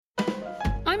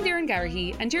I'm Darren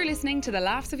Garrahy, and you're listening to The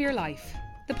Laughs of Your Life,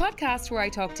 the podcast where I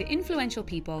talk to influential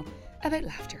people about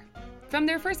laughter. From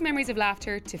their first memories of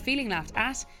laughter to feeling laughed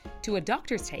at, to a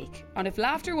doctor's take on if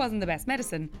laughter wasn't the best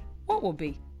medicine, what would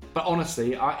be? But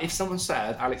honestly, if someone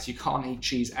said, Alex, you can't eat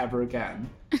cheese ever again,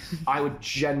 I would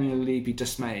genuinely be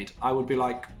dismayed. I would be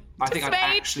like, I think I'd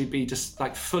actually be just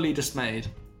like fully dismayed.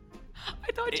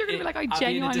 I thought you were going to be like, I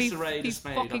genuinely be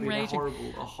fucking raging.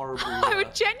 A horrible. I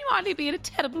would genuinely be in a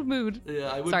terrible mood.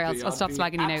 Yeah, I would. Sorry, I'll stop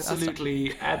slagging you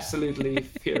now. Absolutely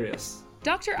furious.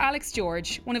 Dr. Alex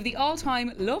George, one of the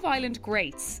all-time Love Island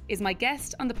greats, is my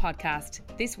guest on the podcast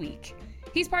this week.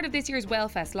 He's part of this year's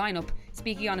Wellfest lineup,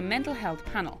 speaking on a mental health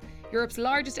panel. Europe's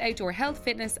largest outdoor health,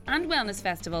 fitness and wellness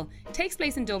festival takes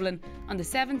place in Dublin on the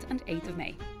 7th and 8th of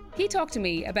May. He talked to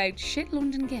me about shit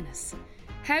London Guinness,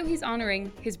 how he's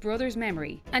honouring his brother's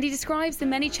memory, and he describes the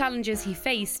many challenges he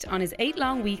faced on his 8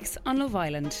 long weeks on Love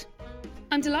Island.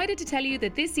 I'm delighted to tell you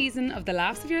that this season of the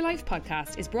Laughs of Your Life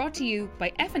podcast is brought to you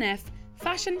by F&F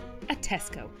Fashion at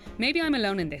Tesco. Maybe I'm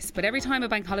alone in this, but every time a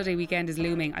bank holiday weekend is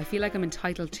looming, I feel like I'm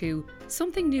entitled to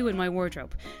something new in my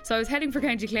wardrobe. So I was heading for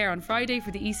County Clare on Friday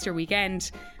for the Easter weekend,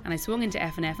 and I swung into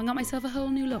F&F and got myself a whole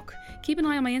new look. Keep an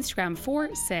eye on my Instagram for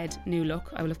said new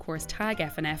look. I will of course tag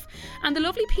F&F. And the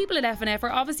lovely people at F&F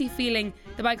are obviously feeling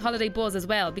the bank holiday buzz as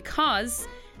well, because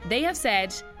they have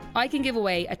said I can give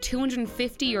away a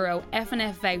 €250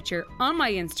 F&F voucher on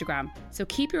my Instagram. So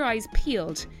keep your eyes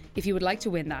peeled if you would like to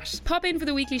win that. Pop in for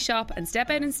the weekly shop and step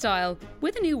out in style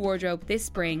with a new wardrobe this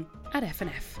spring at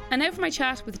F&F. And now for my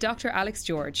chat with Dr. Alex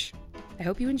George. I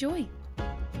hope you enjoy.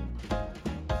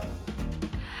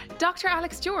 Dr.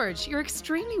 Alex George, you're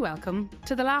extremely welcome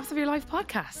to the Laughs of Your Life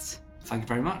podcast. Thank you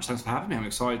very much. Thanks for having me. I'm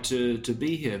excited to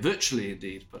be here, virtually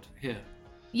indeed, but here.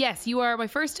 Yes, you are my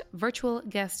first virtual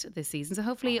guest this season, so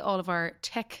hopefully all of our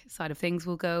tech side of things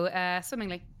will go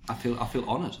swimmingly. I feel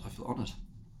honoured.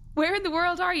 Where in the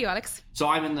world are you, Alex? So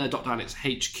I'm in the Dr. Alex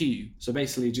HQ. So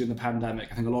basically during the pandemic,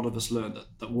 I think a lot of us learned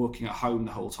that working at home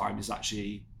the whole time is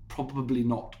actually probably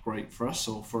not great for us,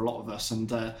 or for a lot of us. And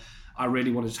I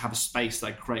really wanted to have a space that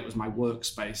I create was my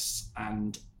workspace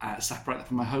and separate that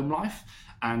from my home life.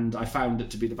 And I found it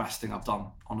to be the best thing I've done.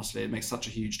 Honestly, it makes such a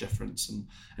huge difference. And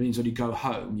it means when you go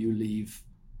home, you leave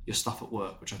your stuff at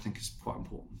work, which I think is quite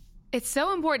important. It's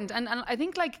so important. And I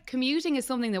think like commuting is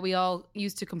something that we all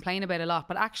used to complain about a lot,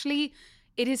 but actually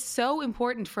it is so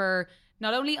important for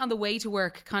not only on the way to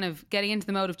work, kind of getting into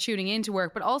the mode of tuning into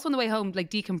work, but also on the way home, like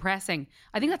decompressing.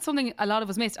 I think that's something a lot of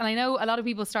us missed. And I know a lot of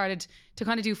people started to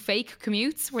kind of do fake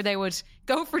commutes where they would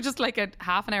go for just like a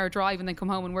half an hour drive and then come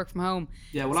home and work from home.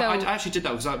 Yeah, well, I actually did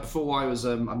that because before I was,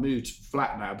 I moved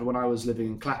flat now, but when I was living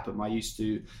in Clapham, I used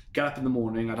to get up in the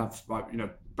morning, I'd have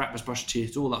breakfast, brush your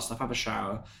teeth, all that stuff, have a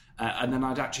shower. And then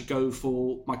I'd actually go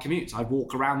for my commute. I'd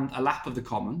walk around a lap of the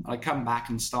common. I'd come back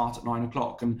and start at 9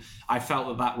 o'clock. And I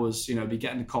felt that was, be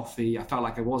getting the coffee. I felt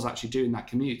like I was actually doing that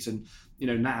commute. And,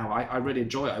 now I really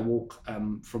enjoy it. I walk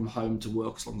from home to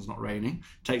work as long as it's not raining.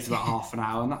 It takes about half an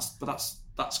hour. And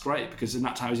that's great because in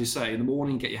that time, as you say, in the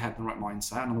morning, get your head in the right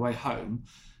mindset. And on the way home,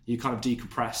 you kind of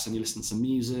decompress and you listen to some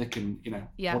music and,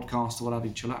 podcast or whatever,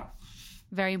 you chill out.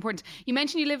 Very important. You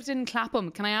mentioned you lived in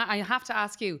Clapham. I have to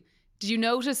ask you, did you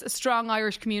notice a strong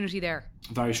Irish community there?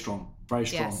 Very strong.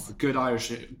 Yes. A good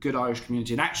Irish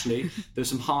community. And actually, there's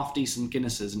some half-decent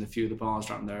Guinnesses in a few of the bars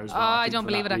around there as well. I don't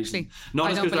believe it, actually.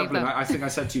 Not as good as Dublin. I think I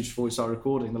said to you before we started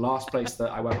recording, the last place that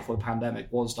I went before the pandemic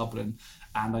was Dublin,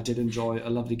 and I did enjoy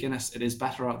a lovely Guinness. It is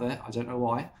better out there. I don't know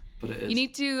why, but it is. You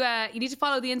need to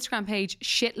follow the Instagram page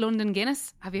Shit London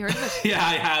Guinness. Have you heard of it? Yeah,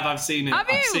 I have. I've seen it. Have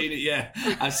you? I've seen it. Yeah,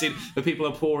 I've seen the people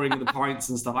are pouring in the pints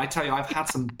and stuff. I tell you, I've had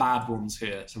some bad ones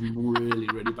here. Some really,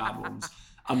 really bad ones.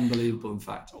 Unbelievable, in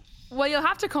fact. Well, you'll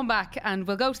have to come back and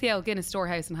we'll go to the old Guinness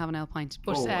storehouse and have an ale pint.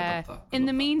 But in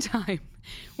the meantime,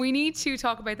 we need to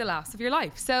talk about the laughs of your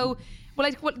life. So,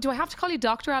 do I have to call you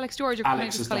Dr. Alex George? Or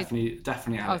Alex is definitely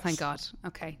Alex. Oh, thank God.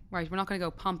 Okay, right. We're not going to go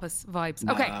pompous vibes.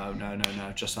 No, okay.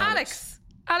 No. Just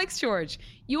Alex George,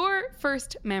 your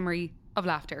first memory of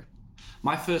laughter.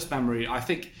 My first memory, I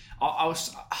think, I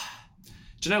was...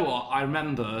 Do you know what? I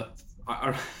remember...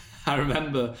 I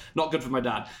remember, not good for my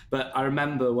dad, but I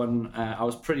remember when I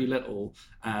was pretty little,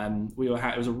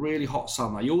 it was a really hot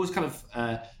summer. You always kind of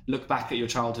look back at your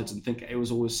childhoods and think it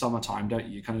was always summertime, don't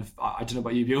you? Kind of, I don't know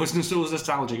about you, but it was always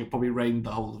nostalgic. It probably rained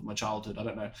the whole of my childhood, I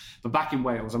don't know. But back in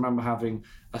Wales, I remember having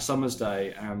a summer's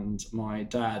day and my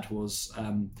dad was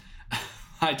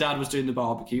doing the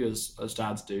barbecue, as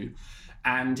dads do.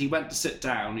 And he went to sit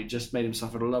down. He just made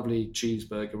himself a lovely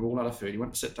cheeseburger, all out of food. He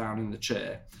went to sit down in the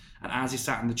chair. And as he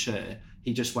sat in the chair,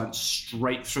 he just went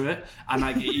straight through it.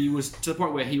 And he was to the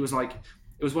point where he was like,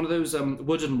 it was one of those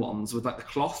wooden ones with like the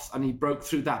cloth, and he broke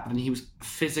through that, but then he was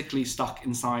physically stuck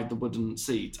inside the wooden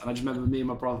seat. And I just remember me and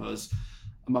my brothers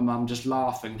and my mum just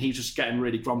laughing, and he was just getting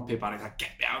really grumpy about it. He's like, get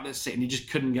me out of this seat, and he just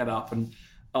couldn't get up. And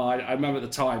I remember at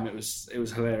the time it was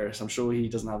hilarious. I'm sure he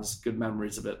doesn't have as good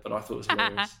memories of it, but I thought it was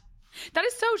hilarious. That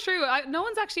is so true. No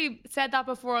one's actually said that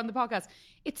before on the podcast.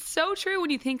 It's so true when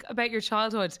you think about your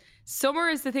childhood. Summer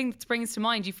is the thing that springs to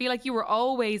mind. You feel like you were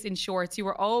always in shorts. You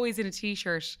were always in a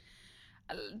T-shirt.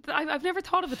 I've never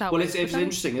thought of it that way. Well, it's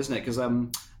interesting, isn't it? Because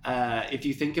if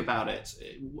you think about it,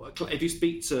 if you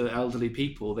speak to elderly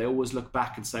people, they always look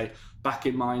back and say, back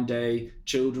in my day,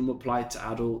 children were polite to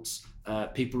adults.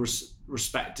 People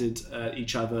respected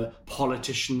each other.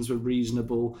 Politicians were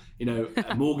reasonable.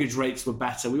 Mortgage rates were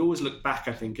better. We always look back,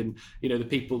 I think, and the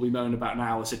people we moan about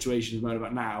now, the situations we moan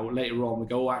about now. Later on, we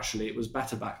go, oh, actually, it was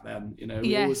better back then.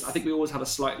 Yes. I think we always had a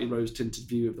slightly rose-tinted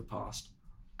view of the past.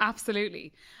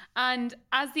 Absolutely. And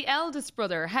as the eldest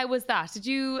brother, how was that? Did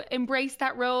you embrace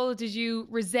that role? Did you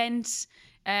resent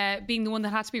being the one that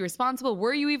had to be responsible?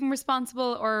 Were you even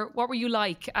responsible, or what were you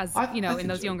like as in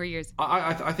those younger years?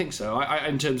 I think so. I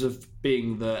in terms of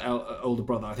being the older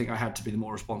brother, I think I had to be the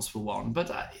more responsible one. But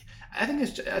I think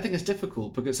it's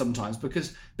difficult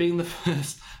because being the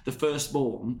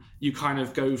firstborn, you kind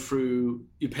of go through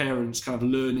your parents kind of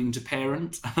learning to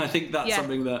parent, and I think that's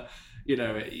something that.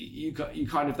 You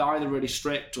kind of, they're either really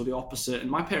strict or the opposite. And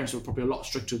my parents were probably a lot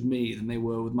stricter with me than they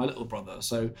were with my little brother.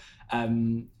 So,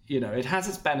 it has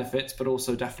its benefits, but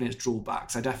also definitely its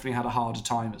drawbacks. I definitely had a harder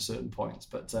time at certain points.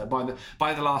 But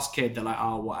by the last kid, they're like,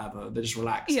 oh, whatever. They just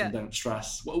relax and don't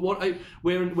stress.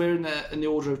 Where in the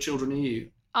order of children are you?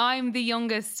 I'm the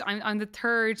youngest. I'm the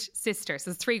third sister.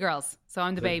 So there's 3 girls. So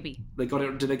I'm the baby. They got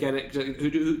it. Did they get it?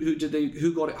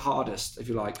 Who got it hardest? If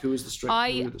you like, who was the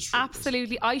strictest?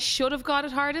 Absolutely. I should have got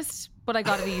it hardest, but I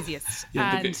got it easiest.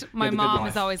 And my the mom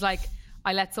is always like,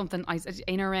 I let something.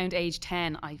 In around age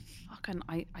 10, I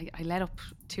let up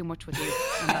too much with you,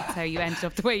 and that's how you ended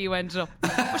up the way you ended up.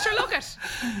 But sure, look it.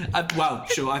 Well,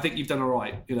 sure. I think you've done all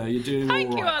right. You're doing all right.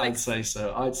 You, Alex. I'd say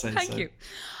so. Thank you.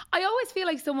 I always feel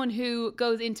like someone who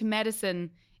goes into medicine,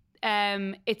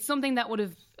 it's something that would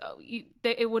have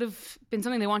been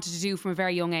something they wanted to do from a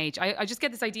very young age. I just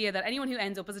get this idea that anyone who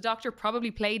ends up as a doctor probably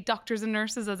played doctors and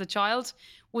nurses as a child.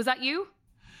 Was that you?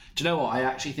 Do you know what? I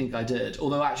actually think I did.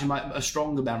 Although actually a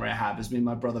stronger memory I have is me and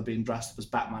my brother being dressed up as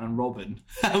Batman and Robin.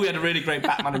 We had a really great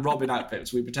Batman and Robin outfit,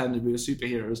 so we pretended we were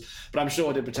superheroes. But I'm sure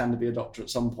I did pretend to be a doctor at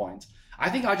some point. I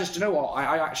think I just, do you know what?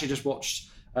 I actually just watched,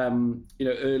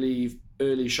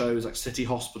 early shows like City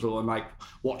Hospital and like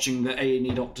watching the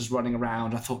A&E doctors running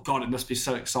around. I thought, God, it must be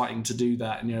so exciting to do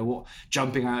that. And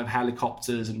jumping out of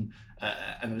helicopters and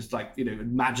it was like,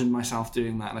 imagine myself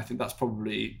doing that. And I think that's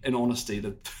probably, in honesty,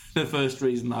 the first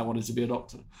reason I wanted to be a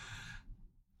doctor.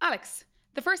 Alex,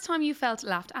 the first time you felt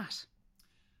laughed at?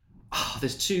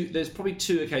 There's probably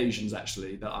 2 occasions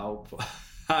actually that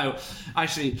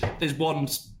there's one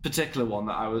particular one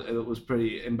that was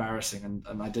pretty embarrassing,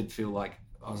 and I did feel like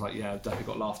I was like, yeah, I definitely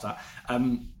got laughed at.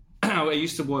 I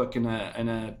used to work in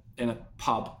a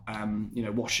pub,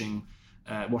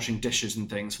 washing dishes and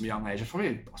things from a young age. I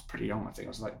was pretty young. I think I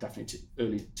was like definitely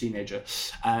early teenager.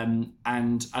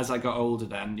 And as I got older,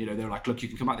 then they were like, look, you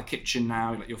can come out the kitchen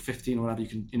now. Like you're 15 or whatever.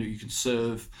 You can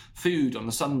serve food on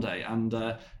a Sunday. And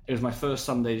it was my first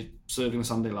Sunday serving a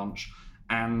Sunday lunch.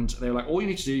 And they were like, all you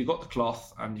need to do, you've got the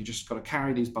cloth and you just got to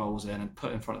carry these bowls in and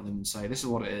put it in front of them and say, this is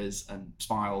what it is, and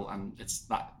smile, and that's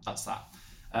that.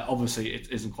 Obviously, it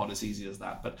isn't quite as easy as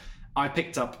that. But I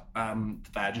picked up the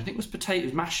veg. I think it was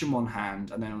potatoes, mashed in one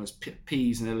hand, and then it was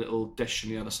peas in a little dish on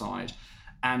the other side.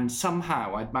 And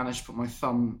somehow I'd managed to put my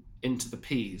thumb into the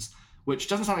peas, which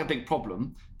doesn't sound like a big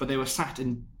problem, but they were sat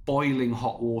in boiling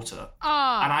hot water.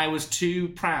 And I was too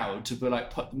proud to be like,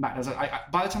 put them back. I was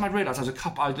like, by the time I realised I was a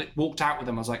couple, I walked out with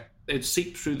them. I was like, they'd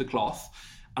seeped through the cloth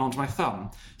and onto my thumb.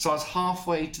 So I was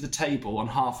halfway to the table and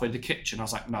halfway to the kitchen. I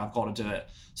was like, no, I've got to do it.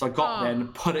 So I got there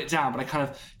and put it down, but I kind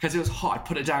of, because it was hot, I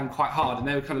put it down quite hard, and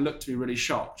they kind of looked at me really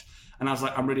shocked. And I was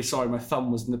like, I'm really sorry, my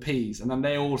thumb was in the peas. And then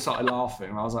they all started laughing.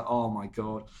 And I was like, oh my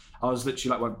God. I was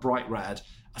literally like, went bright red.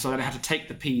 So then I had to take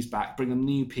the peas back, bring them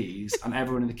new peas, and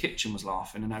everyone in the kitchen was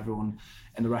laughing, and everyone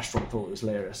in the restaurant thought it was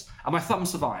hilarious. And my thumb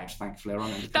survived, thankfully.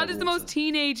 That is the most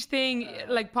teenage thing.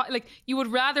 Like you would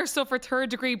rather suffer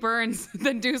 3rd-degree burns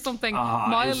than do something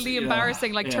mildly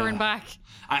embarrassing, like turn back.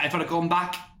 If I'd have gone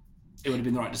back, it would have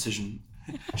been the right decision.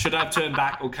 Should I have turned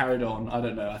back or carried on? I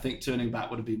don't know. I think turning back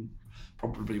would have been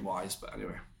probably wise, but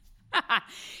anyway.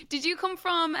 Did you come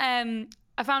from a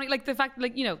family, like the fact,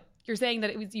 like, you're saying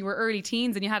that you were early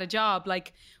teens and you had a job,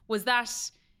 like, was that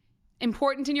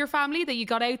important in your family that you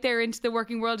got out there into the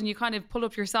working world and you kind of pulled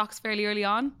up your socks fairly early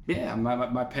on? Yeah,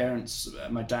 my parents,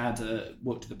 my dad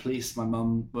worked at the police, my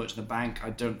mum worked at the bank. I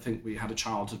don't think we had a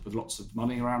childhood with lots of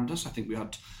money around us. I think we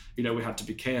had to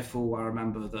be careful. I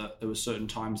remember that there were certain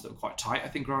times that were quite tight, I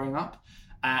think, growing up.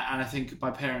 And I think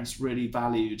my parents really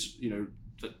valued,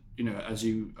 that, as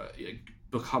you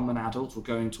become an adult or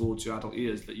going towards your adult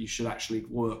years, that you should actually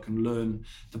work and learn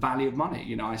the value of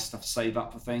money. I used to have to save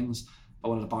up for things. I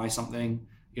wanted to buy something,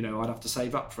 I'd have to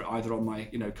save up for it, either on my,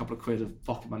 couple of quid of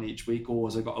pocket money each week, or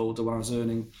as I got older when I was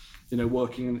earning,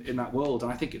 working in that world.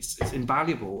 And I think it's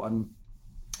invaluable, and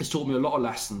it's taught me a lot of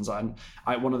lessons. And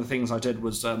one of the things I did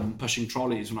was pushing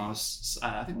trolleys when I was,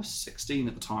 I think I was 16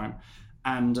 at the time.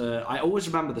 And I always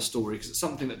remember the story because it's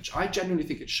something that I genuinely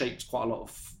think it shaped quite a lot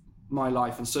of my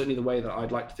life, and certainly the way that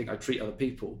I'd like to think I treat other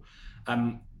people.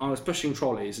 I was pushing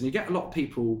trolleys, and you get a lot of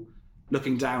people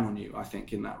looking down on you, I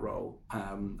think, in that role.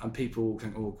 And people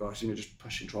think, oh gosh, just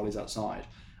pushing trolleys outside.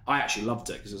 I actually loved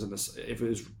it because if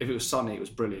it was sunny, it was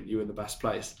brilliant. You were in the best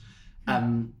place.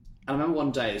 And I remember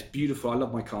one day, it's beautiful. I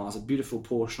love my cars. A beautiful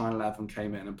Porsche 911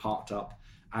 came in and parked up,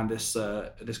 and this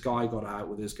guy got out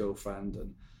with his girlfriend,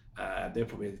 and they're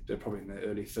probably in their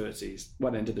early 30s.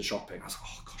 Went into the shopping. I was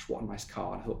like, oh gosh, what a nice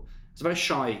car. And I thought, it's a very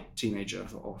shy teenager. I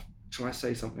thought, oh, shall I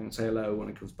say something and say hello when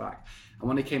he comes back? And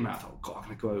when he came out, I thought, oh God, I'm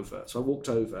going to go over. So I walked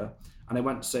over and I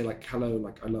went to say, like, hello,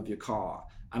 like, I love your car.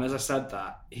 And as I said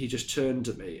that, he just turned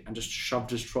to me and just shoved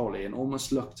his trolley and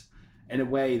almost looked in a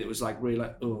way that was like really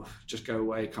like, oh, just go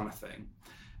away kind of thing.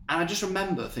 And I just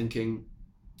remember thinking,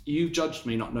 you judged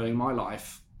me not knowing my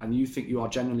life, and you think you are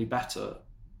genuinely better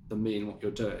than me in what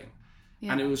you're doing.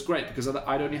 Yeah. And it was great because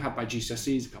I'd only had my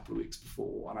GCSEs a couple of weeks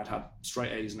before, and I'd had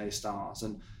straight A's and A stars.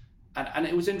 And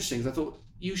it was interesting because I thought,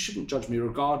 you shouldn't judge me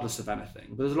regardless of anything.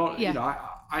 But there's a lot,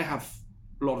 I have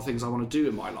a lot of things I want to do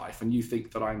in my life, and you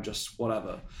think that I'm just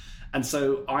whatever. And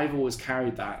so I've always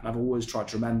carried that, and I've always tried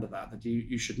to remember that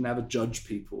you should never judge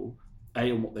people,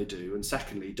 A, on what they do, and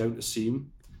secondly, don't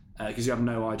assume, because you have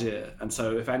no idea. And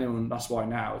so if anyone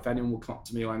will come up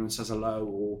to me or anyone says hello,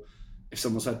 or if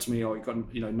someone said to me, oh, you've got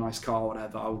a nice car or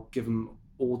whatever, I'll give them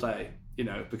all day.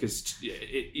 Because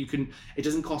it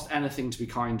doesn't cost anything to be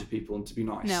kind to people and to be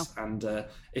nice. No. And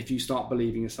if you start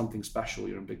believing it's something special,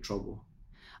 you're in big trouble.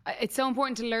 It's so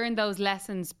important to learn those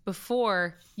lessons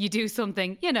before you do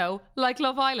something, like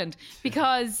Love Island,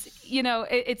 because,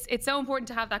 it's so important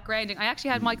to have that grounding. I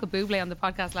actually had Michael Bublé on the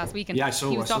podcast last week, and he was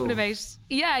talking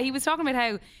about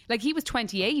how, like, he was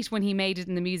 28 when he made it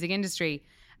in the music industry.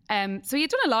 So he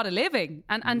had done a lot of living,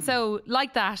 and so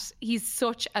like that, he's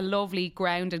such a lovely,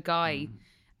 grounded guy.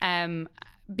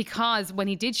 Because when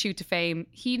he did shoot to fame,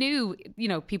 he knew,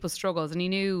 people's struggles, and he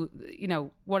knew,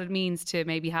 what it means to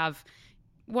maybe have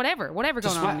whatever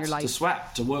going on in your life. To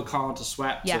sweat, to work hard, to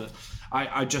sweat. Yeah.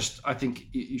 I think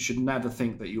you should never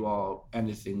think that you are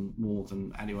anything more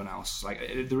than anyone else. Like,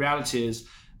 the reality is,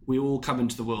 we all come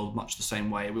into the world much the same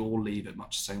way. We all leave it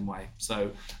much the same way.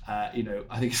 So, I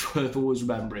think it's worth always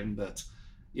remembering that,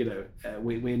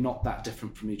 we're not that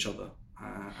different from each other.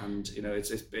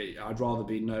 I'd rather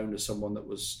be known as someone that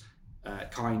was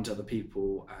kind to other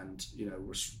people and,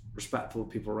 respectful of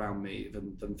people around me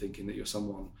than thinking that you're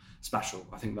someone special.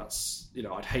 I think that's,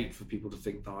 I'd hate for people to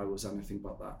think that I was anything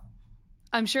but that.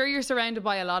 I'm sure you're surrounded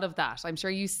by a lot of that. I'm sure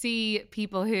you see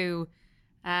people who...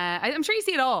 I'm sure you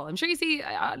see it all. I'm sure you see,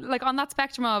 like, on that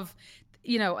spectrum of,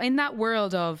 in that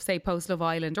world of, say, post Love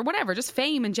Island or whatever, just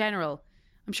fame in general.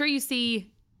 I'm sure you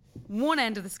see one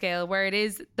end of the scale where it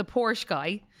is the Porsche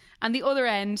guy, and the other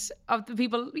end of the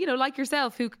people, like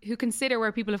yourself, who consider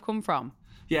where people have come from.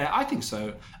 Yeah, I think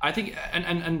so. I think,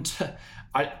 and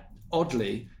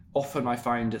oddly, often I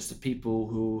find it's the people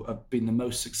who have been the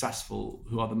most successful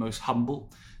who are the most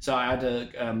humble. So I had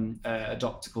a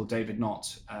doctor called David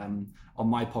Knott on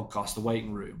my podcast, The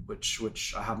Waiting Room,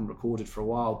 which I haven't recorded for a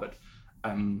while, but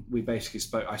we basically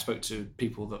I spoke to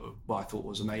people that I thought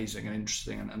was amazing and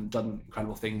interesting and done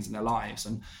incredible things in their lives.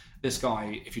 And this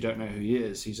guy, if you don't know who he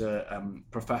is, he's a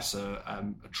professor,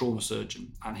 a trauma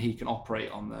surgeon, and he can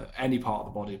operate on any part of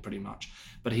the body pretty much.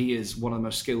 But he is one of the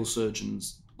most skilled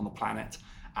surgeons on the planet.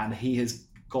 And he has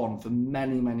gone for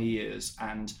many, many years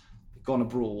and gone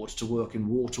abroad to work in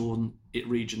war-torn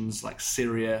regions like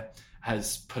Syria,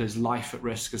 has put his life at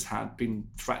risk, has been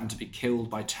threatened to be killed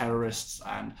by terrorists,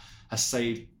 and has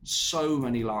saved so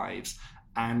many lives.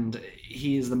 And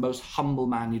he is the most humble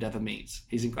man you'd ever meet.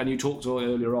 And you talked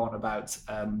earlier on about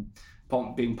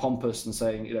being pompous and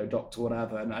saying, doctor,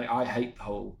 whatever. And I hate that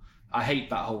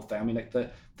whole thing. I mean, like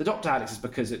the Dr. Alex is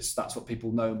because that's what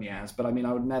people know me as. But I mean,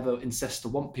 I would never insist or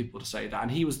want people to say that.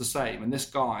 And he was the same. And this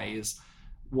guy is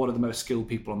one of the most skilled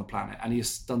people on the planet, and he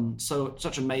has done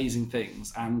such amazing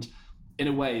things, and in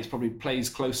a way, he's probably plays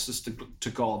closest to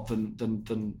God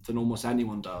than almost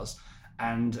anyone does,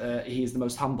 and he's the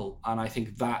most humble, and I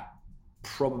think that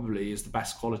probably is the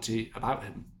best quality about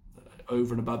him,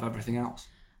 over and above everything else.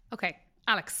 Okay,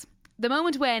 Alex, the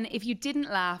moment when if you didn't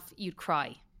laugh, you'd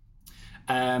cry.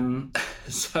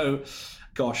 So,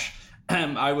 gosh.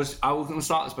 I was going to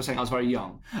start this by saying I was very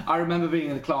young. I remember being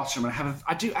in the classroom, and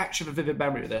I do actually have a vivid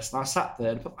memory of this. And I sat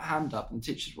there and put my hand up, and the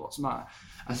teacher said, "What's the matter?"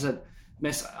 I said,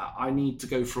 "Miss, I need to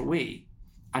go for a wee."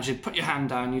 And she said, "Put your hand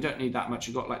down. You don't need that much.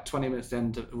 You've got like 20 minutes to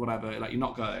end of whatever. Like, you're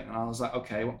not going." And I was like,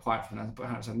 "Okay." I went quiet for a minute. I put my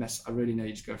hand up and said, "Miss, I really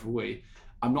need to go for a wee.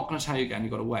 I'm not going to tell you again.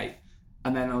 You've got to wait."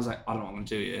 And then I was like, "I don't know what I'm going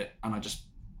to do yet." And I just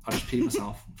peed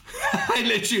myself. I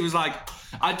literally was like,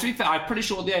 to be fair, I'm pretty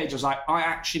sure at the age, I was like, I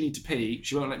actually need to pee.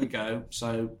 She won't let me go,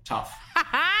 so tough.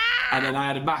 And then I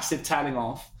had a massive telling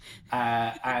off.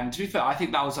 And to be fair, I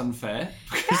think that was unfair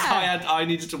because I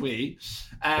needed to wee.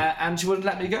 And she wouldn't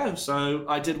let me go, so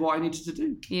I did what I needed to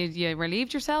do. You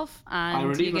relieved yourself,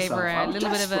 and you gave her a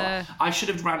little bit of a... I should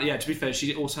have ran it. Yeah, to be fair,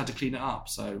 she also had to clean it up.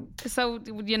 So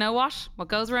you know what? What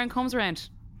goes around comes around.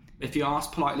 If you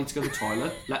ask politely to go to the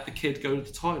toilet, let the kid go to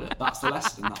the toilet. That's the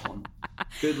lesson in that one.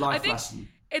 Good life lesson.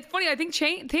 It's funny. I think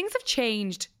things have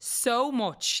changed so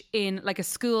much in like a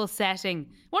school setting.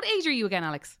 What age are you again,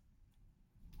 Alex?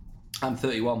 I'm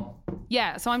 31.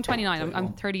 Yeah, so I'm 29.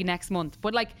 I'm 30 next month.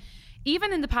 But like,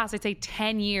 even in the past, I'd say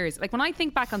 10 years, like when I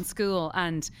think back on school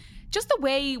and just the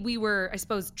way we were, I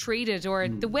suppose, treated, or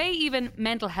the way even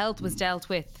mental health was dealt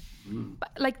with,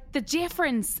 like the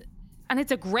difference. And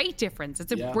it's a great difference.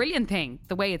 It's a brilliant thing,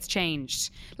 the way it's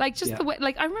changed. Like, just the way,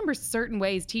 like, I remember certain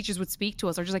ways teachers would speak to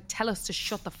us or just like tell us to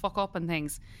shut the fuck up and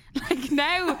things. Like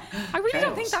now, I really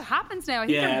don't think that happens now. I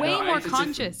think they're way more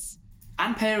conscious.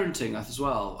 And parenting as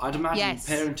well. I'd imagine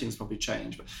parenting's probably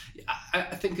changed. But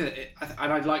I think,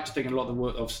 and I'd like to think a lot of the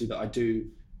work, obviously, that I do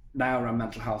now around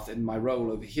mental health in my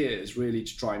role over here is really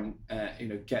to try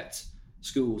and, get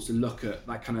schools to look at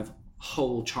that kind of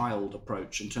whole child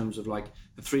approach in terms of like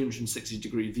the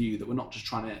 360-degree view, that we're not just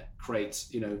trying to create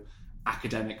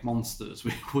academic monsters.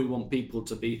 We want people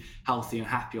to be healthy and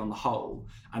happy on the whole,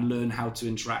 and learn how to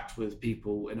interact with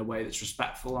people in a way that's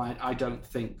respectful. I don't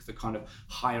think the kind of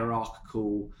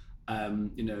hierarchical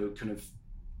kind of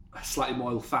slightly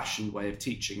more old-fashioned way of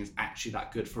teaching is actually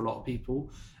that good for a lot of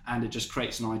people, and it just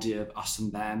creates an idea of us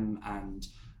and them. And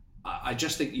I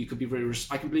just think you could be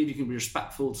I can believe you can be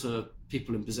respectful to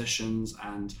people in positions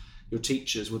and your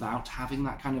teachers without having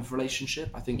that kind of relationship.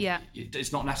 I think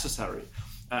it's not necessary.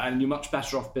 And you're much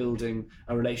better off building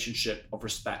a relationship of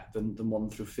respect than one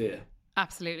through fear.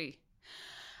 Absolutely.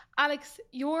 Alex,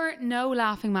 your no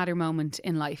laughing matter moment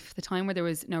in life, the time where there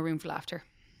was no room for laughter.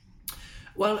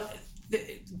 Well,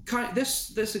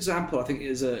 this example, I think,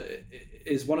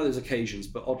 is one of those occasions,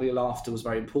 but oddly, laughter was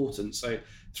very important. So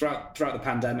throughout the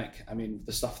pandemic, I mean,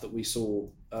 the stuff that we saw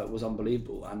was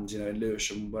unbelievable. And in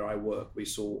Lewisham, where I work, we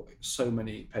saw so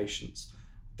many patients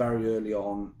very early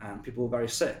on, and people were very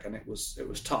sick, and it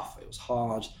was tough. It was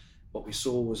hard. What we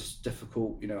saw was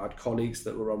difficult. I had colleagues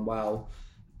that were unwell,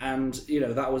 and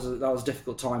that was a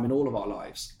difficult time in all of our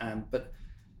lives. But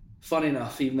funny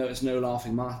enough, even though it's no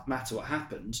laughing matter what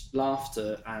happened,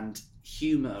 laughter and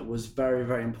humour was very,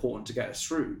 very important to get us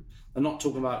through. I'm not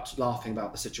talking about laughing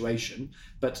about the situation,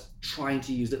 but trying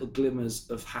to use little glimmers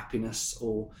of happiness,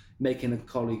 or making a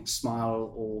colleague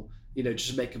smile, or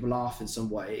just make them laugh in some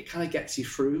way. It kind of gets you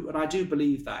through. And I do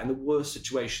believe that in the worst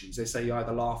situations, they say you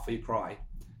either laugh or you cry.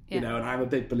 And I'm a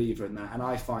big believer in that. And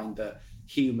I find that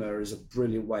humour is a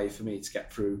brilliant way for me to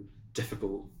get through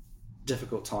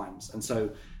difficult times. And so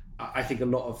I think a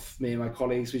lot of me and my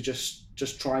colleagues, we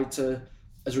just tried to,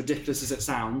 as ridiculous as it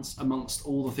sounds, amongst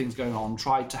all the things going on,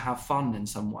 tried to have fun in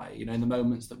some way, in the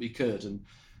moments that we could.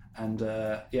 And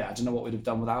I don't know what we'd have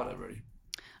done without it, really.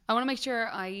 I want to make sure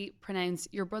I pronounce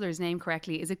your brother's name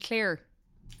correctly. Is it Claire?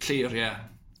 Claire, yeah.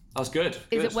 That was good.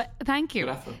 Is it? Thank you.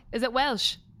 Good effort. Is it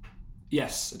Welsh?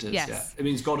 Yes, it is. Yes. Yeah. It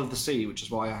means God of the Sea, which is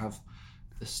why I have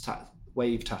this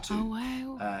wave tattoo.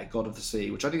 Oh wow. God of the Sea,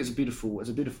 which I think is a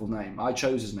beautiful name. I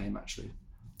chose his name, actually.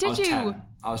 Did you? 10.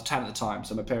 I was 10 at the time,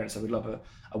 so my parents said we'd love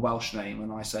a Welsh name,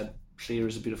 and I said Claire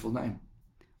is a beautiful name.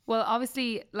 Well,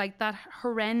 obviously, like, that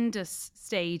horrendous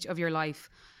stage of your life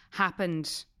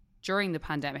happened during the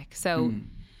pandemic. So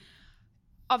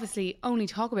obviously only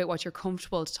talk about what you're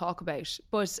comfortable to talk about.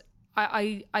 But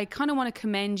I kind of want to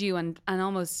commend you and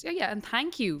almost, and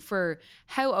thank you for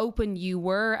how open you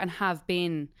were and have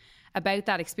been about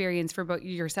that experience for both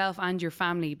yourself and your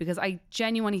family, because I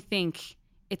genuinely think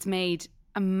it's made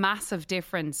a massive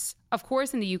difference, of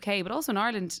course, in the UK, but also in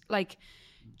Ireland. Like,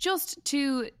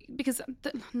 because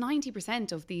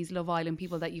 90% of these Love Island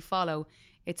people that you follow,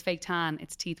 it's fake tan,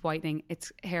 it's teeth whitening,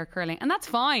 it's hair curling, and that's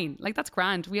fine. Like, that's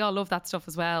grand. We all love that stuff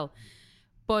as well.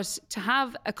 But to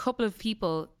have a couple of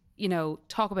people, you know,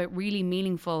 talk about really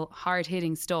meaningful,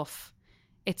 hard-hitting stuff,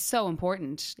 it's so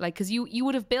important. Like, because you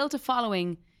would have built a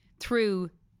following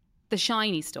through the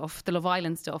shiny stuff, the Love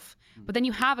Island stuff, but then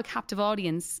you have a captive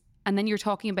audience, and then you're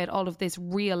talking about all of this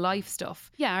real life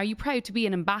stuff. Yeah, are you proud to be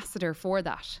an ambassador for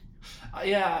that?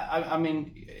 I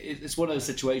mean, it's one of those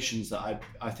situations that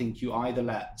I think you either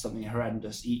let something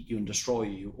horrendous eat you and destroy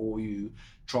you, or you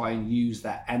try and use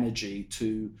that energy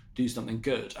to do something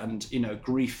good. And, you know,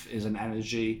 grief is an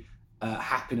energy,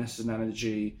 happiness is an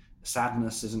energy,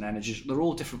 sadness is an energy. They're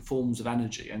all different forms of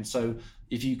energy. And so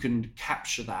if you can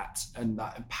capture that and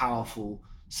that powerful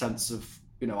sense of,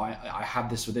 you know, I have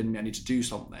this within me, I need to do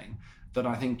something, then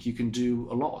I think you can do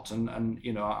a lot. And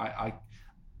you know,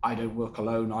 I don't work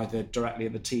alone, either directly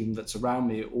in the team that's around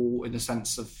me or in the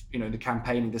sense of, you know, the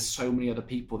campaigning. There's so many other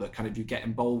people that kind of you get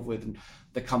involved with and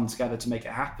that come together to make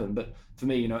it happen. But for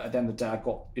me, you know, at the end of the day, I've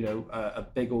got, you know, a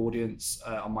big audience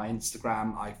on my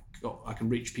Instagram. I can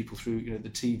reach people through, you know, the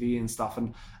TV and stuff.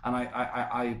 And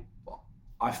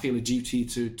I feel a duty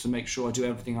to make sure I do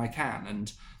everything I can.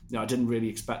 And, you know, I didn't really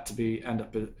expect to end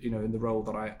up, you know, in the role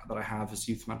that I have as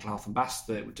Youth Mental Health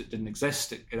Ambassador. It didn't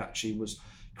exist. It actually was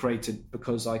created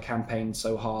because I campaigned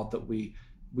so hard that we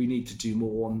need to do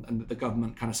more, and the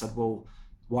government kind of said, well,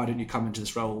 why don't you come into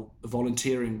this role, a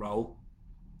volunteering role?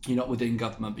 You're not within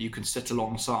government, but you can sit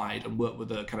alongside and work with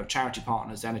the kind of charity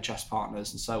partners, NHS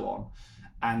partners and so on,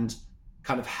 and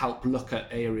kind of help look at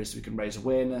areas we can raise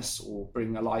awareness or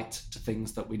bring a light to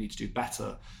things that we need to do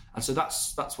better. And so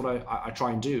that's what I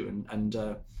try and do.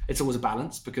 And it's always a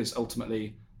balance, because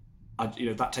ultimately, you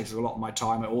know, that takes a lot of my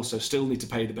time. I also still need to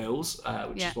pay the bills,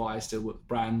 which is why I still work with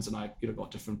brands, and I, you know, got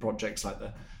different projects like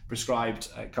the Prescribed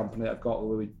company that I've got,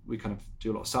 where we kind of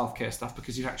do a lot of self-care stuff,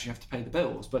 because you actually have to pay the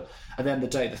bills. But at the end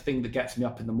of the day, the thing that gets me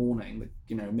up in the morning, that,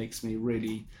 you know, makes me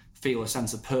really feel a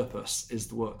sense of purpose, is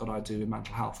the work that I do in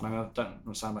mental health. And I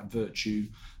don't sound like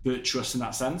virtuous in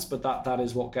that sense, but that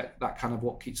is what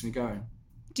keeps me going.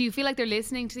 Do you feel like they're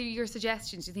listening to your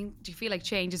suggestions? Do you feel like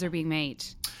changes are being made?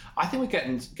 I think we're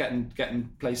getting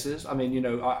places. I mean, you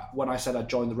know, when I said I'd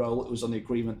join the role, it was on the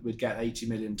agreement we'd get 80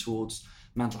 million towards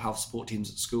mental health support teams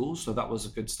at schools, so that was a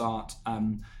good start.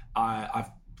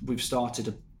 We've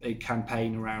started a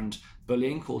campaign around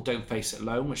bullying called Don't Face It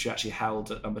Alone, which we actually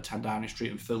held at number 10 Downing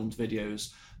Street, and filmed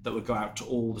videos that would go out to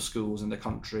all the schools in the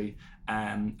country.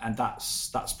 And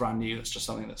that's brand new. It's just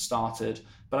something that started.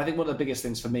 But I think one of the biggest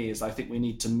things for me is I think we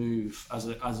need to move as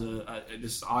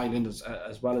this island,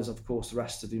 as well as, of course, the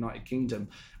rest of the United Kingdom.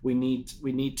 We need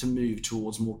to move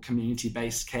towards more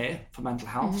community-based care for mental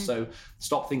health. Mm-hmm. So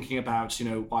stop thinking about, you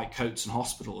know, white coats and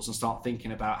hospitals, and start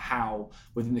thinking about how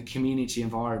within the community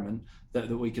environment that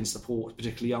we can support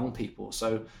particularly young people.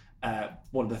 So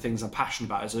one of the things I'm passionate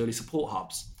about is early support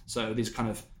hubs. So these kind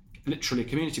of literally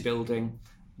community building,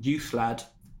 youth-led,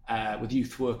 with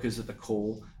youth workers at the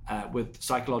core, with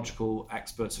psychological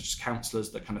experts such as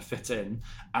counsellors that kind of fit in,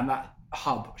 and that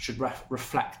hub should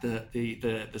reflect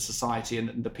the society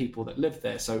and the people that live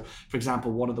there. So, for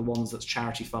example, one of the ones that's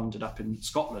charity funded up in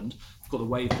Scotland, called the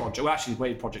Wave Project. Well, actually, the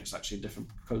Wave Project's actually in different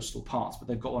coastal parts, but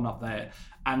they've got one up there.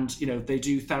 And, you know, they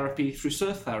do therapy through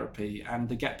surf therapy, and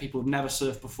they get people who've never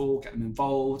surfed before, get them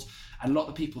involved, and a lot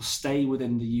of the people stay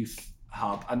within the youth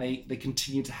hub, and they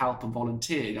continue to help and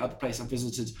volunteer. The other place I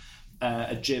visited,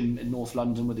 a gym in North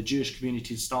London where the Jewish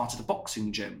community started a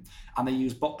boxing gym, and they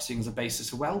use boxing as a basis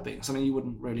for well-being, something you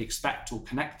wouldn't really expect or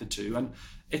connect to. And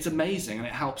it's amazing, and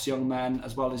it helps young men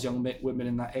as well as young women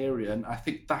in that area. And I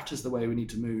think that is the way we need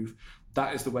to move.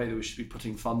 That is the way that we should be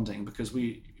putting funding, because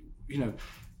we, you know,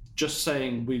 just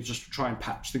saying we just try and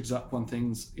patch things up when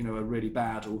things, you know, are really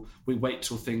bad, or we wait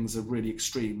till things are really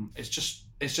extreme. It's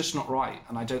just not right,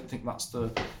 and I don't think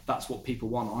that's what people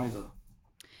want either.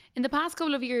 In the past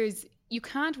couple of years, you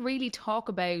can't really talk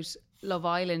about Love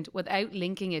Island without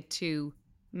linking it to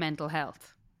mental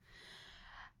health.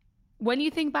 When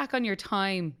you think back on your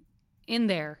time in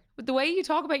there, with the way you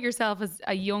talk about yourself as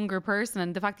a younger person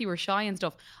and the fact that you were shy and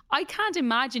stuff, I can't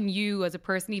imagine you as a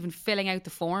person even filling out the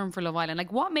form for Love Island.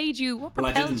 Like, what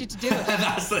propelled you to do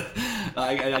it?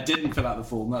 I didn't fill out the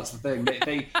form. That's the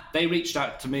thing. They reached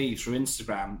out to me through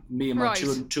Instagram, me and my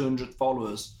 200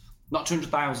 followers. Not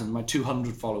 200,000, my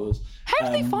 200 followers. How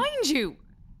did they find you?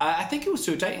 I think it was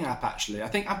through a dating app, actually.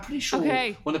 I'm pretty sure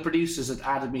when the producers had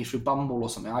added me through Bumble or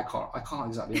something. I can't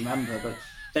exactly remember, but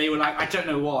they were like, I don't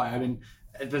know why. I mean,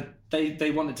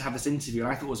 they wanted to have this interview,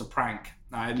 and I thought it was a prank.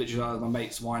 I literally, my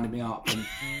mates winding me up. And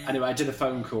anyway, I did a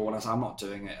phone call and I was like, I'm not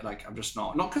doing it. Like, I'm just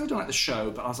not because I don't like the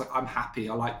show, but I was like, I'm happy.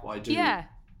 I like what I do. Yeah.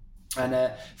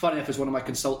 And funny enough, one of my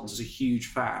consultants is a huge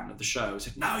fan of the show. He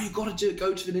said, no, you've got to do it.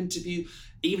 Go to an interview.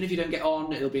 Even if you don't get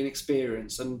on, it'll be an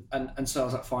experience. And so I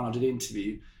was like, fine, I'll do the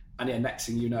interview. And yeah, next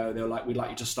thing you know, they were like, we'd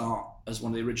like you to start as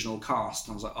one of the original cast.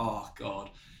 And I was like, oh, God.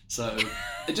 So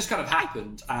it just kind of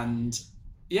happened. And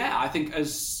yeah, I think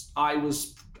I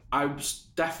was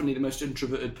definitely the most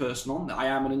introverted person on there. I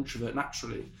am an introvert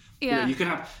naturally. Yeah. You can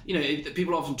have,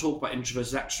 people often talk about introvert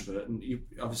as extrovert, and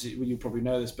you probably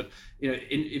know this, but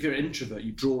if you're an introvert,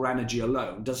 you draw energy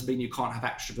alone. Doesn't mean you can't have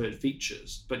extroverted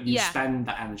features, but you spend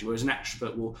that energy. Whereas an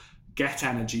extrovert will get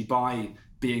energy by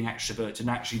being extrovert, and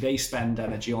actually they spend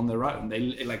energy on their own.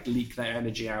 They like leak their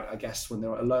energy out, I guess, when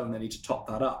they're alone. They need to top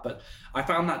that up. But I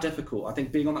found that difficult. I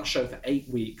think being on that show for 8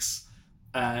 weeks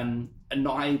and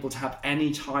not able to have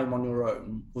any time on your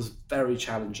own was very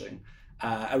challenging.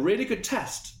 A really good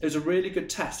test. It was a really good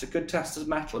test. A good test of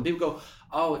metal. And people go,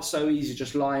 "Oh, it's so easy,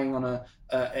 just lying on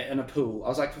in a pool." I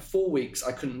was like, for 4 weeks,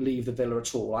 I couldn't leave the villa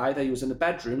at all. Either he was in the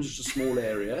bedrooms, which is a small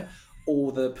area,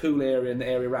 or the pool area and the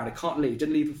area around. I can't leave.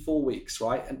 Didn't leave for 4 weeks,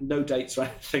 right? And no dates or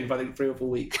anything. But I think 3 or 4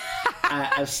 weeks.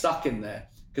 I was stuck in there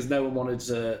because no one wanted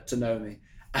to know me.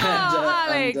 And,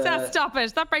 Alex, stop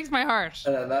it. That breaks my heart.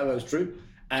 That was true.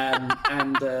 Yeah,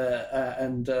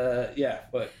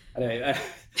 but anyway,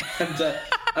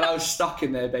 and I was stuck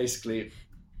in there basically.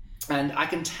 And I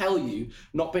can tell you,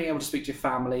 not being able to speak to your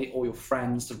family or your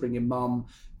friends, to bring your mum,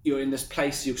 you're in this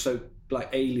place you're so like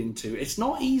alien to. It's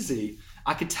not easy.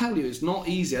 I can tell you, it's not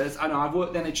easy. I know I've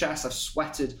worked in NHS. I've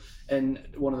sweated in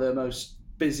one of the most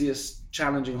busiest,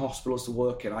 challenging hospitals to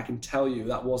work in. I can tell you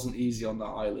that wasn't easy on that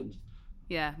island.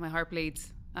 Yeah, my heart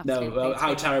bleeds.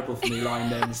 How terrible for me lying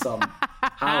there in the sun.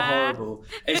 How horrible.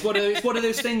 It's one of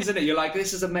those things, isn't it? You're like,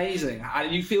 this is amazing.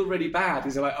 And you feel really bad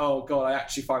because you're like, oh God, I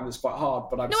actually find this quite hard,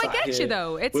 but I'm sat here you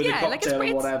though. It's with a cocktail like it's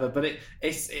or whatever. But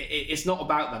it's not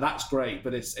about that. That's great.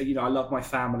 But it's, I love my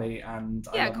family and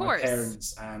I love my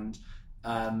parents and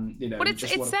but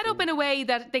it's set up in a way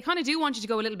that they kind of do want you to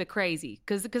go a little bit crazy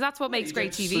because that's what makes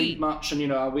great TV. Sleep much,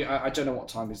 and I don't know what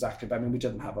time exactly, but I mean we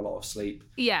didn't have a lot of sleep.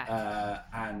 Yeah.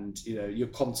 And you're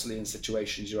constantly in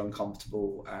situations you're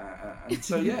uncomfortable, and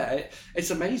so yeah,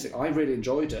 it's amazing. I really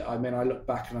enjoyed it. I mean, I look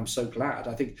back and I'm so glad.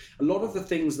 I think a lot of the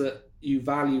things that you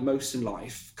value most in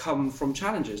life come from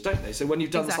challenges, don't they? So when you've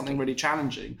done something really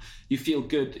challenging, you feel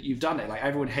good that you've done it. Like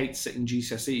everyone hates sitting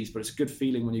GCSEs, but it's a good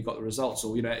feeling when you've got the results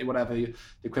or, whatever the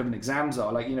equivalent exams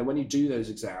are. Like, when you do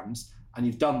those exams and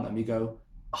you've done them, you go,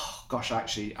 oh gosh,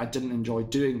 actually, I didn't enjoy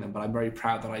doing them, but I'm very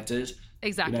proud that I did.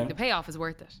 Exactly. The payoff is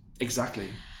worth it. Exactly.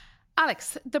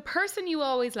 Alex, the person you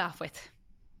always laugh with?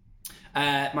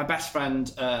 My best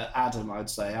friend, Adam, I'd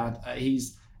say.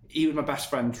 He was my best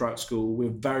friend throughout school. We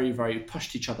were very, very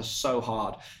pushed each other so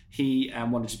hard. He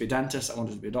wanted to be a dentist. I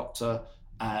wanted to be a doctor.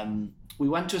 We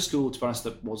went to a school, to be honest,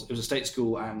 it was a state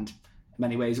school, and in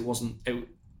many ways it wasn't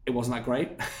that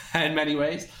great in many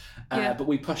ways. But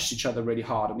we pushed each other really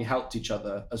hard and we helped each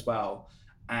other as well.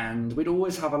 And we'd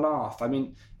always have a laugh. I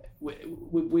mean,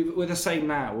 we're the same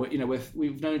now.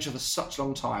 We've known each other such a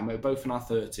long time. We're both in our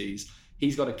 30s.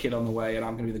 He's got a kid on the way, and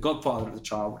I'm going to be the godfather of the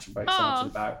child, which I'm very excited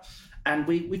about. And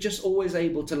we're just always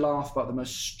able to laugh about the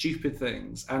most stupid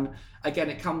things. And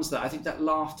again, it comes that I think that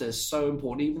laughter is so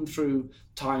important, even through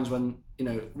times when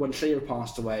Cleo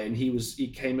passed away, and he was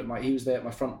there at my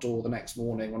front door the next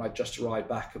morning when I just arrived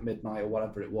back at midnight or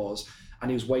whatever it was, and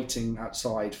he was waiting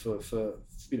outside for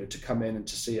to come in and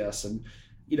to see us. And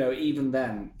even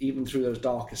then, even through those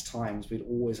darkest times, we'd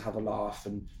always have a laugh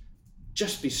and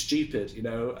just be stupid,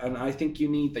 and I think you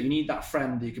need that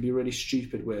friend that you can be really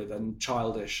stupid with and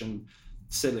childish and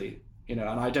silly, and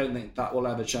I don't think that will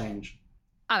ever change.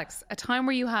 Alex, a time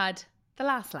where you had the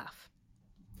last laugh?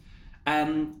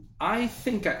 I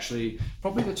think actually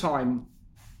probably the time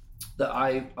that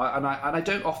I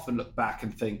don't often look back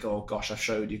and think, oh gosh, I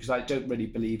showed you, because I don't really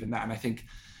believe in that, and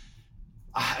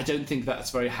I don't think that's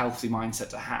a very healthy mindset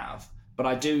to have. But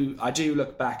I do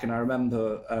look back, and I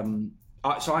remember.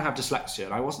 So I have dyslexia,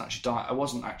 and I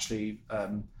wasn't actually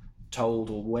told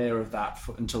or aware of that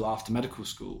until after medical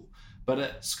school. But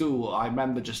at school, I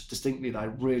remember just distinctly that I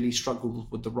really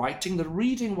struggled with the writing. The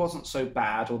reading wasn't so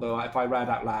bad, although if I read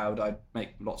out loud, I'd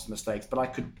make lots of mistakes. But I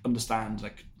could understand, I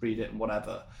could read it and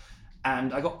whatever.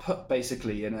 And I got put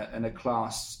basically in a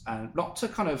class, and not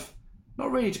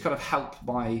really to help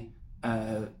my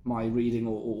reading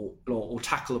or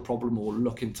tackle a problem or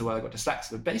look into whether I got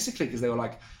dyslexia, but basically because they were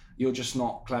like, you're just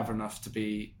not clever enough to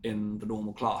be in the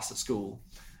normal class at school.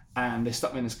 And they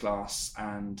stuck me in this class,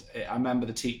 and I remember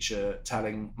the teacher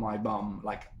telling my mum,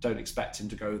 like, don't expect him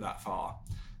to go that far,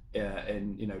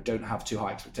 and don't have too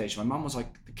high expectation. My mum was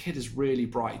like, the kid is really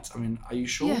bright. I mean, are you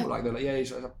sure? Yeah. Like, they're like, yeah.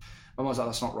 My mum was like,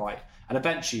 that's not right. And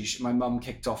eventually, my mum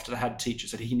kicked off to the head teacher,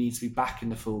 said he needs to be back in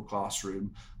the full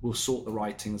classroom. We'll sort the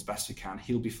writing as best we can.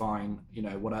 He'll be fine,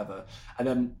 whatever. And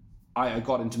then I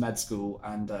got into med school,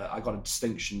 and I got a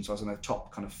distinction, so I was in the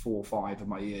top kind of 4 or 5 of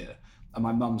my year. And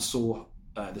my mum saw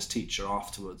this teacher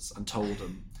afterwards and told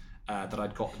him that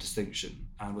I'd got the distinction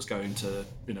and was going to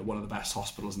one of the best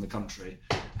hospitals in the country.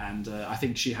 And I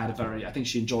think she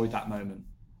enjoyed that moment.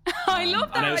 I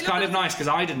love that. And it was kind of nice because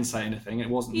I didn't say anything. It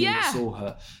wasn't me that saw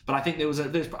her. But I think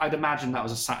I'd imagine that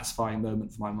was a satisfying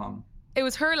moment for my mum. It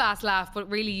was her last laugh, but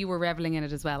really you were reveling in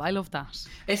it as well. I love that.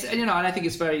 It's and I think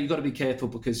it's you've got to be careful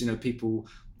because people.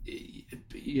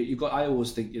 I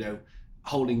always think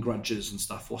holding grudges and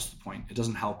stuff, what's the point? It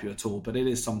doesn't help you at all, but it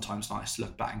is sometimes nice to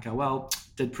look back and go, well,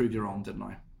 did prove you wrong, didn't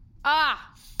I?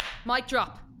 Mic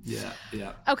drop. Yeah.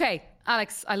 Okay,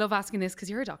 Alex, I love asking this because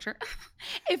you're a doctor.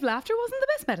 If laughter wasn't the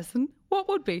best medicine, what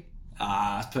would be?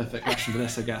 That's a perfect question for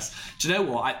this, I guess. Do you know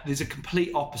what? There's a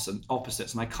complete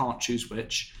opposites, and I can't choose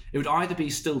which. It would either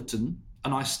be Stilton, a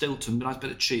nice Stilton, a nice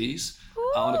bit of cheese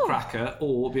on a cracker,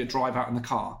 or be a drive out in the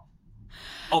car.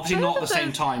 Obviously not at the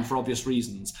same time for obvious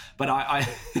reasons, but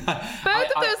Both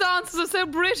of those answers are so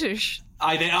British.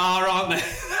 They are, aren't they?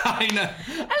 I know.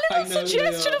 A little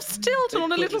suggestion of Stilton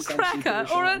on a little cracker,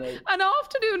 or an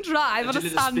afternoon drive on a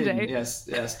Sunday.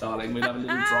 Yes, darling. We'd have a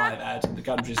little drive out in the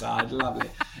countryside. Lovely.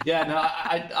 Yeah, no,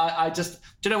 I just,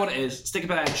 do you know what it is? Stick a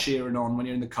bit of Ed Sheeran on when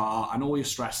you're in the car, and all your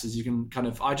stresses, you can kind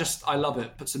of, I love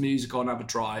it. Put some music on, have a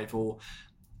drive, or,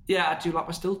 I do like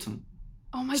my Stilton.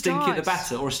 Oh my God. Stinky the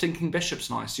better, or a stinking bishop's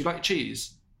nice. Do you like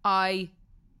cheese? I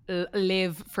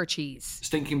live for cheese.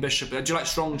 Stinking bishop. Do you like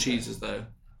strong cheeses though?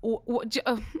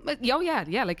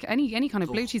 Yeah, like any kind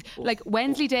of blue cheese. Like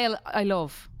Wensleydale, I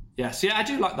love. Yes, I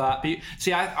do like that. But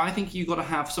I think you've got to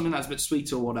have something that's a bit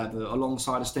sweet or whatever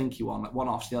alongside a stinky one, like one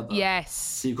after the other. Yes.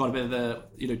 So you've got a bit of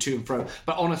the, to and fro.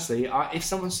 But honestly, if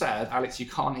someone said, Alex, you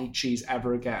can't eat cheese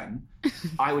ever again,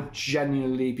 I would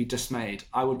genuinely be dismayed.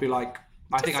 I would be like,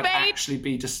 I think I'd actually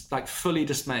be just like fully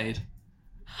dismayed.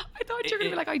 I thought you were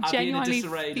going to be like, I genuinely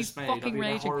be fucking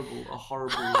raging. A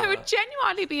horrible. I would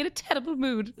genuinely be in a terrible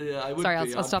mood. Yeah, I would. Sorry,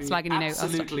 I'll stop slagging you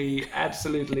now.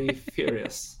 Absolutely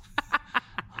furious.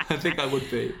 I think I would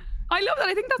be. I love that.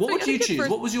 I think that's. What would you choose?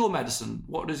 What was your medicine?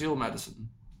 What is your medicine?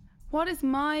 What is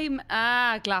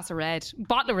my glass of red?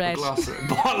 Bottle of red.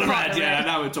 Bottle of red. Yeah,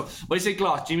 now we're talking. When you say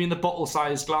glass, do you mean the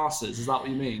bottle-sized glasses? Is that what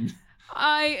you mean?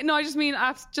 I just mean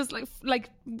just like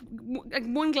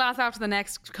one glass after the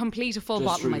next, complete a full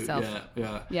bottle myself.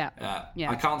 Yeah.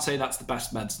 I can't say that's the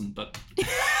best medicine, but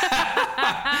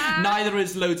neither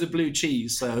is loads of blue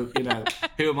cheese. So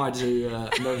who am I to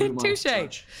know who am I to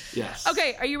judge? Yes.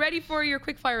 Okay, are you ready for your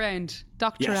quickfire round,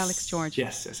 Dr. Alex George?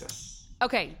 Yes.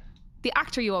 Okay, the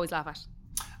actor you always laugh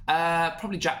at?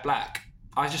 Probably Jack Black.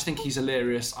 I just think he's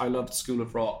hilarious. I loved School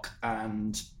of Rock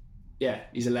and. Yeah,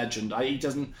 he's a legend. He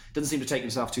doesn't seem to take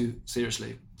himself too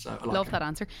seriously. So I love that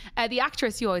answer. The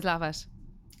actress you always laugh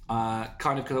at?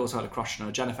 Kind of because I also had a crush on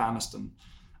her, Jennifer Aniston.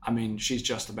 I mean, she's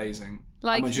just amazing.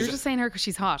 Like, you're just saying her because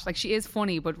she's hot. Like, she is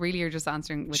funny, but really you're just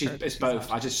answering with her. It's both.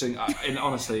 Hot. I just think,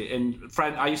 honestly,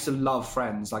 I used to love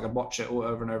Friends. Like, I'd watch it all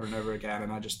over and over and over again,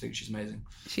 and I just think she's amazing.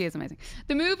 She is amazing.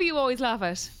 The movie you always laugh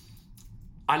at?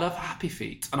 I love Happy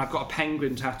Feet, and I've got a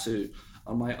penguin tattoo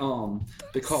on my arm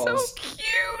because so cute.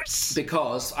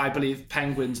 Because I believe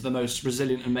penguins are the most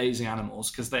resilient, amazing animals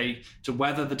because to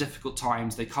weather the difficult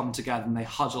times, they come together and they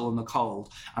huddle in the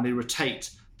cold and they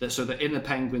rotate so the inner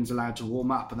penguin's allowed to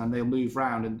warm up and then they'll move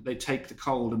around and they take the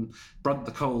cold and brunt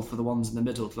the cold for the ones in the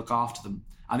middle to look after them.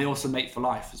 And they also mate for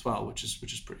life as well, which is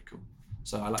pretty cool.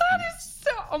 So I like that. Is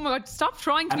so. Oh my God! Stop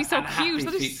trying to be so cute.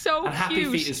 That is so cute. And Happy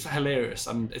Feet is hilarious,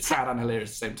 and it's sad and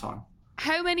hilarious at the same time.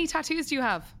 How many tattoos do you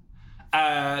have?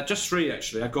 Just 3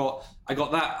 actually. I got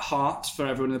that heart for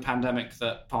everyone in the pandemic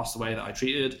that passed away that I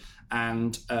treated,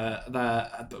 and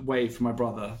the wave for my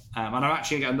brother. And I'm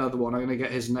actually gonna get another one. I'm gonna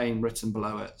get his name written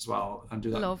below it as well, and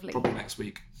do that probably next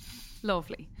week.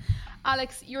 Lovely.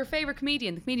 Alex, your favourite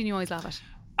comedian? The comedian you always laugh at?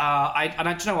 Do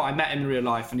you know what? I met him in real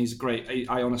life, and he's a great.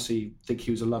 I honestly think he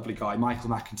was a lovely guy. Michael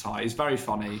McIntyre. He's very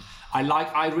funny. I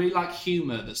really like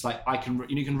humour that's like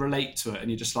you can relate to it, and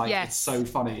you're just like It's so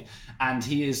funny. And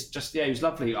he is just he was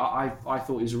lovely. I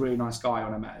thought he was a really nice guy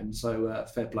when I met him. So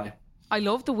fair play. I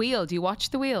love The Wheel. Do you watch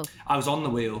The Wheel? I was on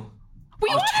The Wheel.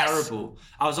 I was terrible.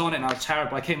 I was on it and I was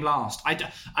terrible. I came last.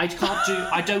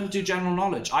 I don't do general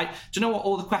knowledge. Do you know what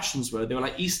all the questions were? They were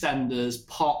like EastEnders,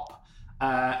 pop.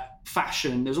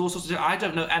 fashion. There's all sorts of... I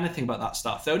don't know anything about that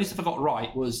stuff. The only stuff I got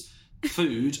right was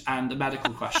food and a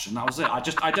medical question. That was it. I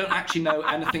don't actually know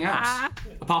anything else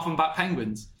apart from about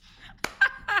penguins.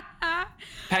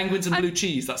 Penguins and blue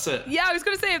cheese, that's it. Yeah, I was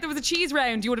going to say, if there was a cheese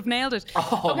round, you would have nailed it.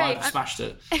 Oh, okay, I might have smashed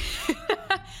it.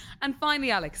 And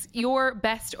finally, Alex, your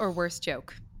best or worst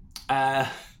joke?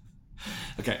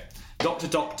 Okay.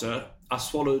 Doctor, I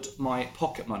swallowed my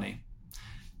pocket money.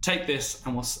 Take this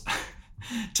and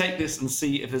take this and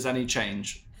see if there's any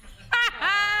change.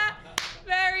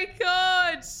 Very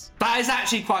good. That is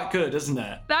actually quite good, isn't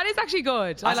it? That is actually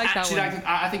good. I like that one.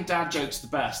 I think dad jokes the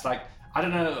best. Like, I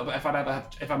don't know if I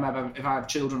have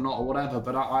children or not or whatever,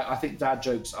 but I think dad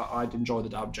jokes. I'd enjoy the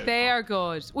dad joke. They are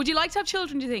good. Would you like to have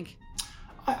children, do you think?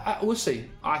 We'll see.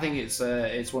 I think it's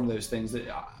one of those things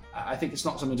that I think it's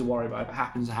not something to worry about. If it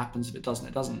happens, it happens. If it doesn't,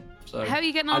 it doesn't. So how are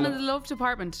you getting on in the love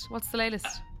department? What's the latest?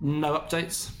 No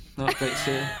updates. No updates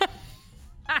here.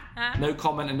 No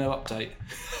comment and no update.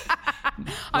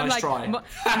 Nice try.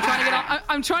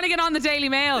 I'm trying to get on the Daily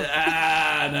Mail.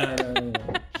 No.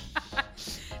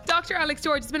 Dr. Alex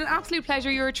George, it's been an absolute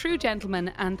pleasure. You're a true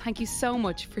gentleman, and thank you so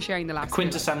much for sharing the last.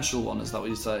 Quintessential one, is that what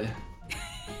you say?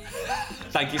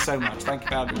 Thank you so much. Thank you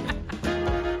for having me.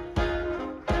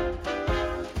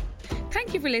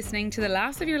 Thank you for listening to the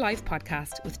Laughs of Your Life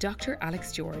podcast with Dr.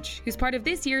 Alex George, who's part of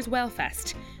this year's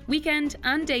Wellfest. Weekend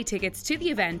and day tickets to the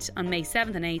event on May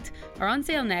 7th and 8th are on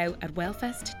sale now at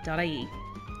wellfest.ie.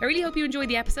 I really hope you enjoyed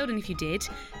the episode, and if you did,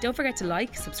 don't forget to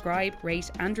like, subscribe, rate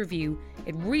and review.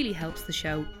 It really helps the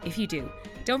show if you do.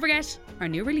 Don't forget, our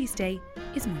new release day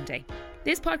is Monday.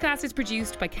 This podcast is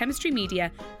produced by Chemistry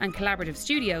Media and Collaborative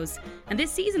Studios, and this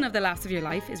season of The Laughs of Your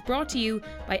Life is brought to you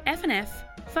by F&F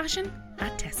Fashion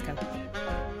at Tesco.